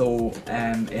noise. So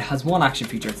it has one action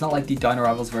feature. It's not like the Dino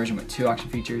Rivals version with two action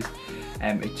features.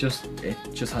 It just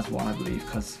has one, I believe,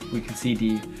 because we can see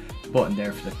the button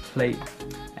there for the plate,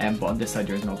 but on this side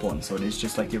there is no button, so it is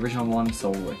just like the original one,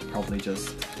 so it probably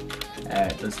just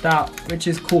does that, which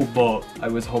is cool, but I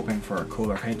was hoping for a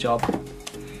cooler paint job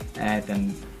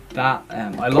than that.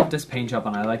 I love this paint job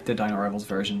and I like the Dino Rivals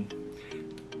version,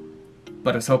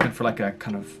 but I was hoping for like a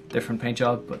kind of different paint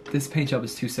job, but this paint job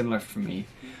is too similar for me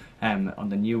on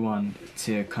the new one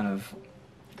to kind of,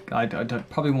 I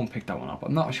probably won't pick that one up.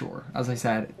 I'm not sure. As I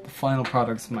said, the final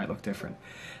products might look different.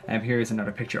 Here's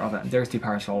another picture of it, and there's the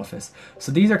Parasaurolophus.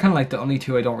 So these are kind of like the only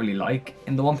two I don't really like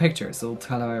in the one picture, so it's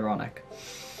kind of ironic.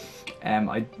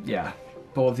 Yeah,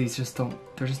 both of these just don't,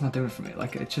 they're just not doing it for me.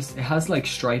 Like, it has like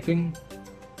striping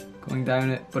going down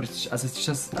it, but it's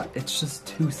just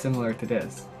too similar to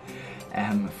this.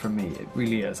 For me, it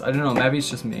really is. I don't know, maybe it's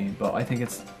just me, but I think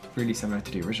it's really similar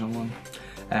to the original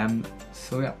one.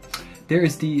 So yeah. There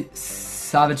is the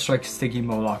Savage Strike Sticky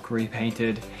Moloch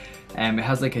repainted. It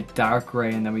has like a dark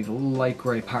grey and then we have a light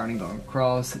grey patterning going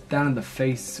across. Down in the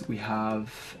face we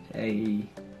have a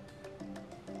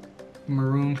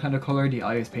maroon kind of colour. The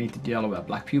eye is painted yellow with a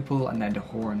black pupil, and then the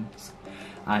horns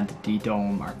and the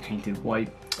dome are painted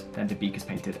white. Then the beak is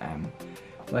painted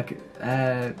like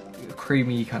a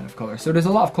creamy kind of colour. So there's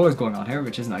a lot of colours going on here,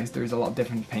 which is nice. There's a lot of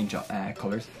different paint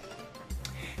colours.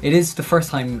 It is the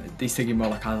first time the Sticky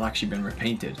Moloch has actually been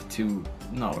repainted to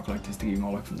not look like the Sticky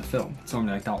Moloch from the film. It's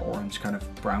normally like that orange kind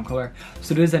of brown colour.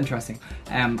 So it is interesting.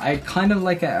 I kind of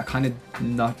like it,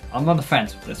 I'm on the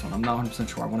fence with this one. I'm not 100%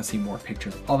 sure. I want to see more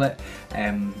pictures of it.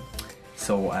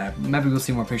 So maybe we'll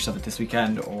see more pictures of it this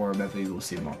weekend, or maybe we'll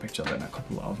see more pictures of it in a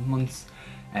couple of months,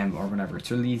 or whenever it's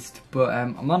released. But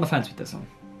I'm on the fence with this one.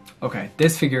 Okay,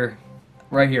 this figure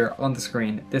right here on the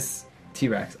screen, this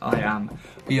T-Rex, I am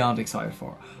beyond excited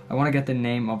for. I want to get the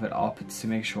name of it up to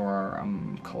make sure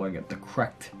I'm calling it the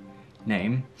correct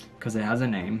name, because it has a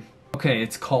name. Okay,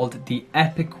 it's called the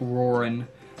Epic Roaring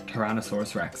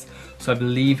Tyrannosaurus Rex. So I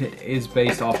believe it is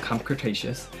based off Camp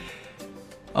Cretaceous.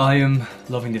 I am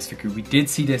loving this figure. We did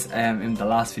see this in the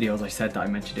last video, as I said, that I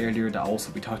mentioned earlier, that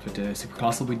also we talked about the Super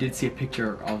Colossal. We did see a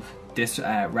picture of this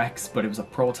Rex, but it was a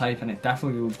prototype and it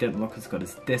definitely didn't look as good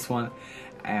as this one.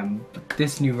 But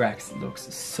this new Rex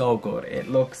looks so good.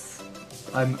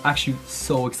 I'm actually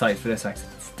so excited for this Rex.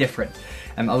 It's different.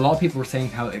 A lot of people were saying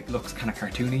how it looks kind of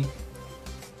cartoony,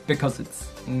 because it's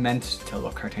meant to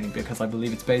look cartoony, because I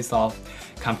believe it's based off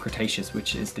Camp Cretaceous,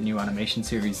 which is the new animation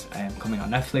series coming on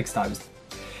Netflix.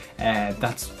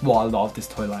 That's what a lot of this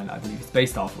toy line, I believe, is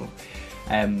based off of.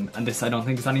 And this, I don't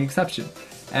think, is any exception.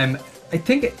 I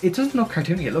think it doesn't look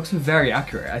cartoony. It looks very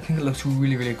accurate. I think it looks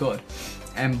really, really good.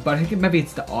 But I think maybe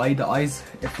it's the eye. The eyes,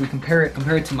 if we compare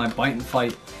it to my Bite and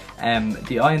Fight,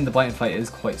 the eye in the Bite and Fight is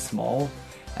quite small.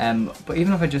 But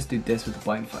even if I just do this with the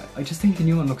Bite and Fight, I just think the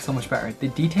new one looks so much better. The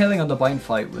detailing on the Bite and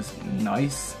Fight was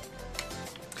nice.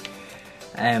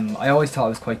 I always thought it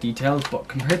was quite detailed, but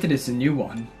compared to this new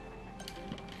one,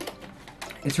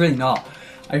 it's really not.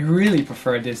 I really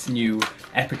prefer this new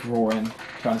Epic Roaring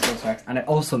Tyrannosaurus Rex, and it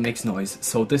also makes noise.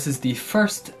 So this is the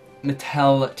first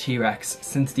Mattel T-Rex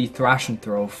since the Thrash and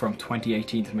Throw from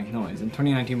 2018 to make noise. In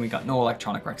 2019 we got no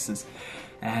electronic Rexes,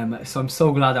 so I'm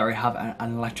so glad that we have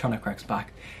an electronic Rex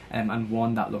back, and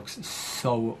one that looks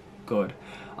so good.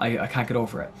 I can't get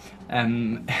over it.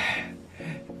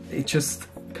 It just,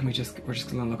 we're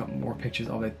just gonna look at more pictures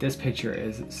of it. This picture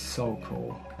is so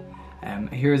cool.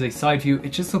 Here's a side view. It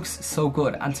just looks so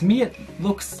good, and to me it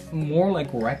looks more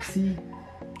like Rexy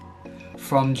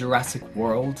from Jurassic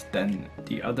World than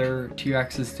the other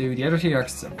T-Rexes do. The other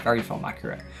T-Rexes are very film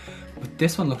accurate, but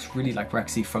this one looks really like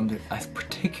Rexy from a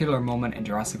particular moment in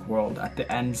Jurassic World at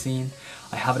the end scene.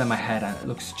 I have it in my head and it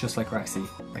looks just like Rexy.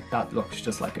 Like, that looks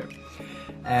just like it.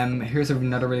 Here's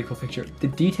another really cool picture. The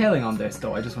detailing on this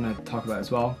though, I just want to talk about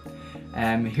as well.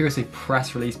 Here's a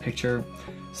press release picture.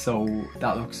 So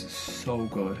that looks so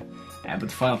good, but the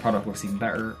final product looks even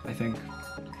better, I think.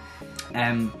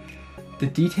 The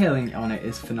detailing on it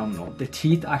is phenomenal. The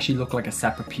teeth actually look like a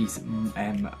separate piece,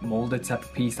 molded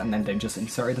separate piece, and then they just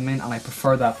inserted them in, and I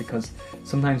prefer that, because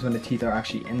sometimes when the teeth are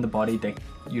actually in the body, they,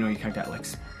 you can't get like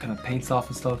kind of paints off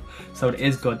and stuff. So it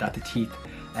is good that the teeth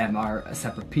are a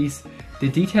separate piece. The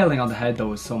detailing on the head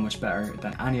though is so much better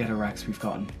than any other Rex we've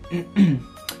gotten. In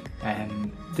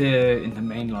the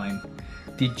main line.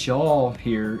 The jaw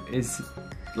here is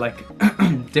like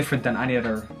different than any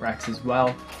other Rex as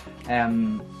well.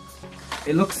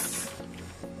 It looks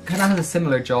kind of has a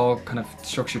similar jaw kind of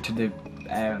structure to the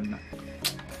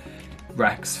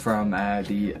Rex from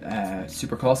the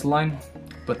Super Colossal line,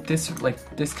 but this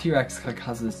T-Rex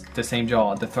has the same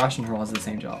jaw. The Thrash and Throw has the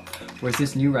same jaw, whereas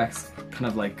this new Rex kind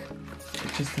of like,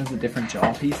 it just has a different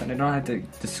jaw piece, and I don't know how to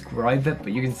describe it,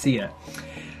 but you can see it.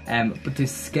 But the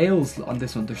scales on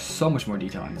this one, there's so much more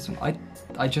detail on this one.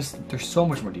 There's so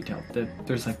much more detail.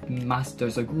 There's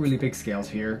like really big scales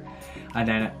here, and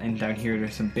then down here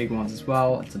there's some big ones as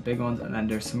well. It's some big ones, and then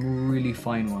there's some really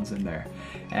fine ones in there.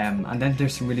 And then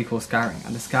there's some really cool scarring.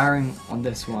 And the scarring on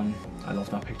this one, I love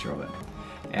that picture of it.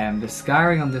 The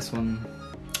scarring on this one,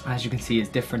 as you can see, is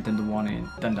different than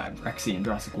that Rexy in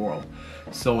Jurassic World.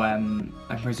 So I'm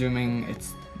presuming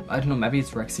it's, I don't know, maybe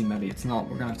it's Rexy, maybe it's not.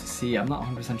 We're gonna have to see. I'm not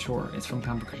 100% sure. It's from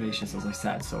Camp Cretaceous, as I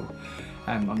said, so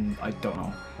I don't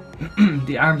know.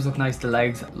 The arms look nice, the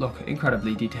legs look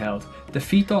incredibly detailed. The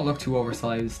feet don't look too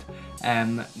oversized,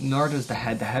 nor does the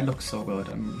head. The head looks so good.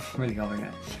 I'm really loving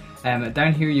it.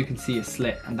 Down here you can see a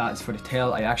slit, and that is for the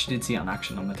tail. I actually did see it in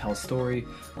action on Mattel's story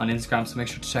on Instagram, so make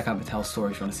sure to check out Mattel's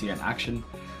story if you want to see it in action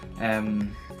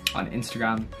on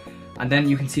Instagram. And then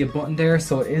you can see a button there,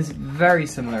 so it is very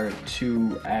similar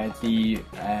to the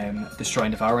Destroy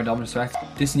and Devour Indominus Rex.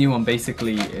 This new one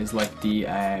basically is like the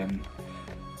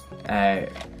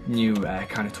new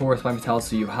Carnotaurus by Mattel,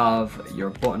 so you have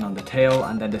your button on the tail,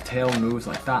 and then the tail moves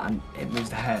like that and it moves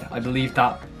the head. I believe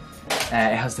that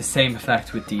it has the same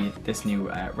effect with this new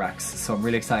Rex, so I'm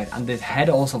really excited. And the head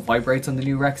also vibrates on the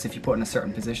new Rex if you put it in a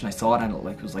certain position. I saw it and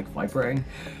it was like vibrating.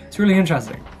 It's really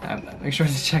interesting. Make sure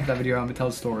to check that video on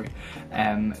Mattel's story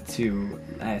to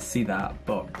see that.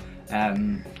 But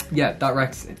yeah, that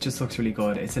Rex, it just looks really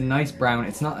good. It's a nice brown.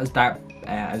 It's not as dark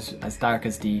as dark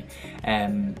as the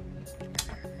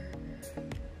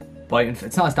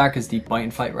it's not as dark as the Bite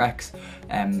and Fight Rex,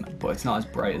 but it's not as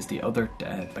bright as the other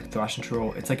like Thrash and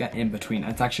Truro. It's like an in-between,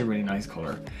 and it's actually a really nice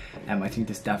colour. I think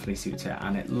this definitely suits it,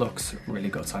 and it looks really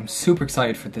good. So I'm super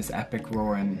excited for this epic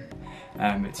roaring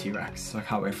T-Rex. So I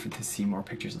can't wait to see more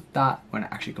pictures of that when it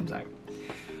actually comes out.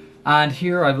 And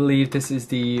here I believe this is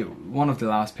one of the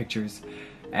last pictures.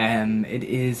 It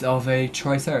is of a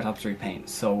Triceratops repaint.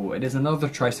 So it is another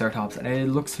Triceratops, and it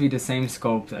looks to be the same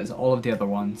sculpt as all of the other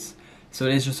ones. So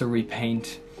it is just a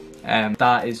repaint.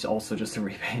 That is also just a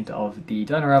repaint of the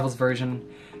Dino Rebels version.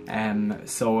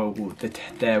 So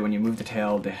when you move the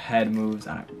tail, the head moves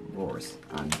and it roars,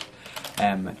 and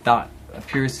that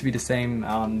appears to be the same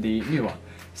on the new one.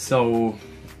 So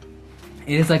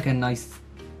it is like a nice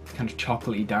kind of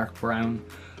chocolatey dark brown,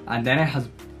 and then it has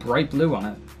bright blue on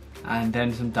it, and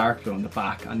then some dark blue on the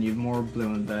back, and you have more blue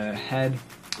on the head,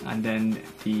 and then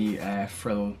the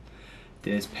frill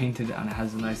is painted and it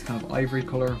has a nice kind of ivory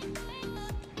colour.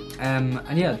 And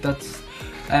yeah, that's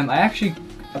I actually,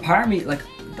 apparently, like,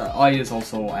 the eye is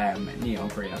also neon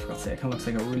green. I forgot to say, it kind of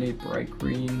looks like a really bright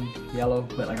green yellow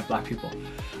with like a black pupil.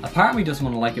 Apparently doesn't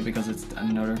want to like it because it's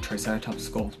another Triceratops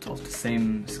sculpt of the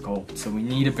same sculpt, so we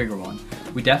need a bigger one.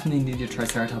 We definitely need a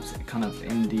Triceratops kind of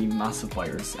in the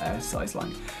Massifiers size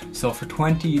line. So for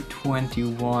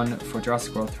 2021, for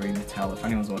Jurassic World 3 Mattel, if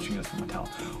anyone's watching this from Mattel,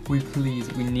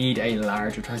 we need a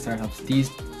larger Triceratops. These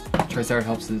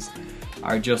Triceratopses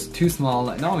are just too small,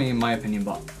 not only in my opinion,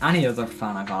 but any other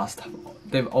fan I've asked,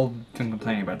 they've all been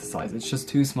complaining about the size. It's just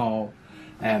too small.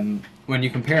 When you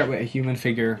compare it with a human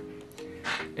figure,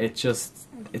 it's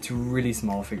a really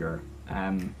small figure,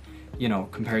 you know,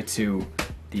 compared to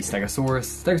the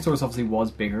Stegosaurus. Stegosaurus obviously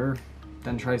was bigger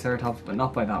than Triceratops, but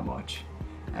not by that much.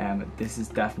 This is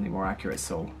definitely more accurate,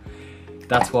 so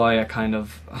that's why I kind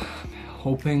of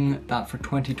hoping that for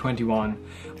 2021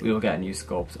 we will get a new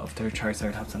sculpt of the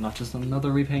Triceratops and not just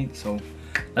another repaint. So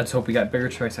let's hope we get bigger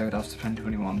Triceratops for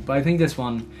 2021. But I think this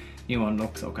new one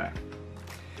looks okay.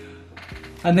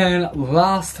 And then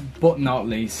last but not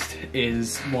least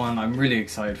is one I'm really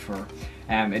excited for.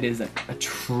 It is a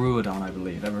Troodon, I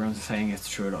believe. Everyone's saying it's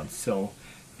Troodon. So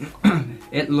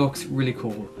it looks really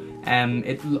cool.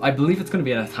 I believe it's going to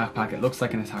be an attack pack. It looks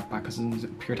like an attack pack because it doesn't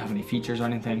appear to have any features or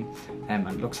anything. And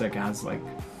it looks like it has like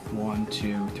 1,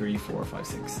 2, 3, 4, 5,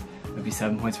 6, maybe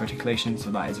 7 points of articulation.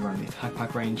 So that is around the attack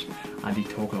pack range. And the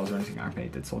toe claws or anything aren't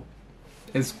painted. So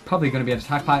it's probably going to be an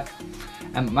attack pack.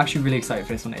 I'm actually really excited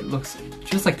for this one. It looks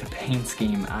just like the paint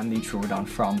scheme and the Troodon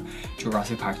from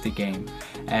Jurassic Park the game.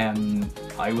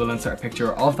 I will insert a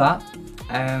picture of that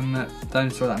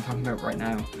dinosaur that I'm talking about right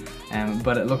now,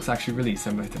 but it looks actually really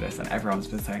similar to this, and everyone's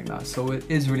been saying that, so it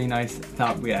is really nice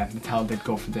that Mattel did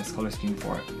go for this colour scheme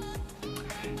for it.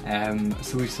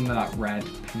 So we've some of that red,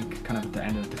 pink kind of at the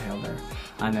end of the tail there,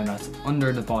 and then that's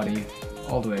under the body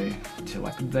all the way to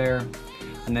like there,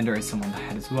 and then there is some on the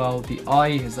head as well. The eye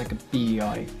is like a beady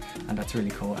eye, and that's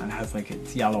really cool, and it has like,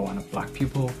 it's yellow and a black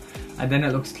pupil, and then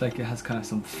it looks like it has kind of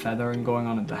some feathering going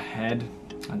on at the head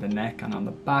and the neck and on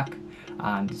the back,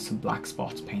 and some black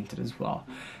spots painted as well.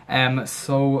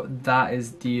 So that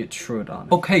is the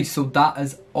Troodon. Okay, so that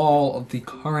is all of the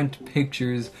current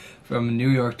pictures from New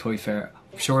York Toy Fair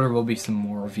sure there will be some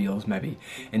more reveals maybe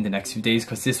in the next few days,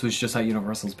 because this was just at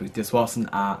Universal's booth. This wasn't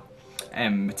at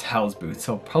Mattel's booth,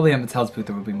 so probably at Mattel's booth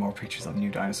there will be more pictures of new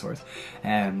dinosaurs.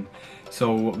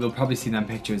 So we'll probably see them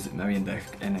pictures maybe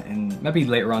in maybe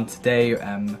later on today,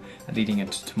 leading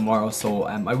into tomorrow. So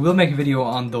I will make a video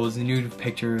on those new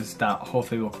pictures that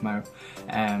hopefully will come out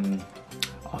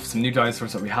of some new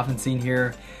dinosaurs that we haven't seen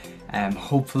here.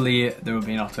 Hopefully there will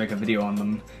be enough to make a video on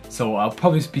them. So I'll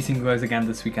probably be seeing you guys again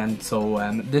this weekend. So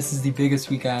this is the biggest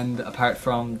weekend apart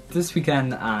from this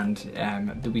weekend and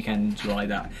the weekend in July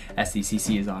that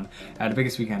SDCC is on. The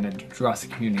biggest weekend in the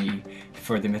Jurassic community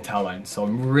for the Mattel line. So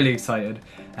I'm really excited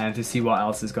to see what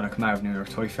else is going to come out of New York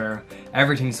Toy Fair.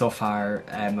 Everything so far,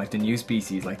 like the new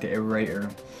species, like the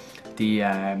Irrator, the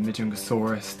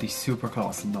Majungasaurus, the Super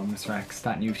Colossal IRex,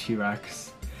 that new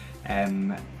T-Rex.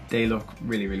 They look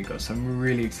really, really good, so I'm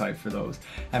really excited for those.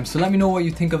 So let me know what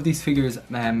you think of these figures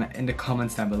in the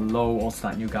comments down below. Also,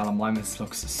 that new Gallimimus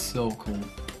looks so cool.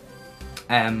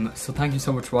 So thank you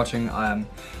so much for watching. I'm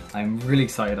really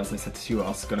excited, as I said, to see what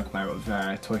else is going to come out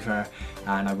of Toy Fair,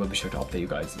 and I will be sure to update you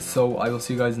guys. So I will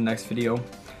see you guys in the next video.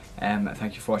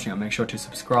 Thank you for watching, and make sure to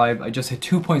subscribe. I just hit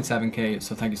 2.7k,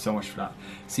 so thank you so much for that.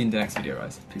 See you in the next video,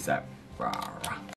 guys. Peace out. Rawr.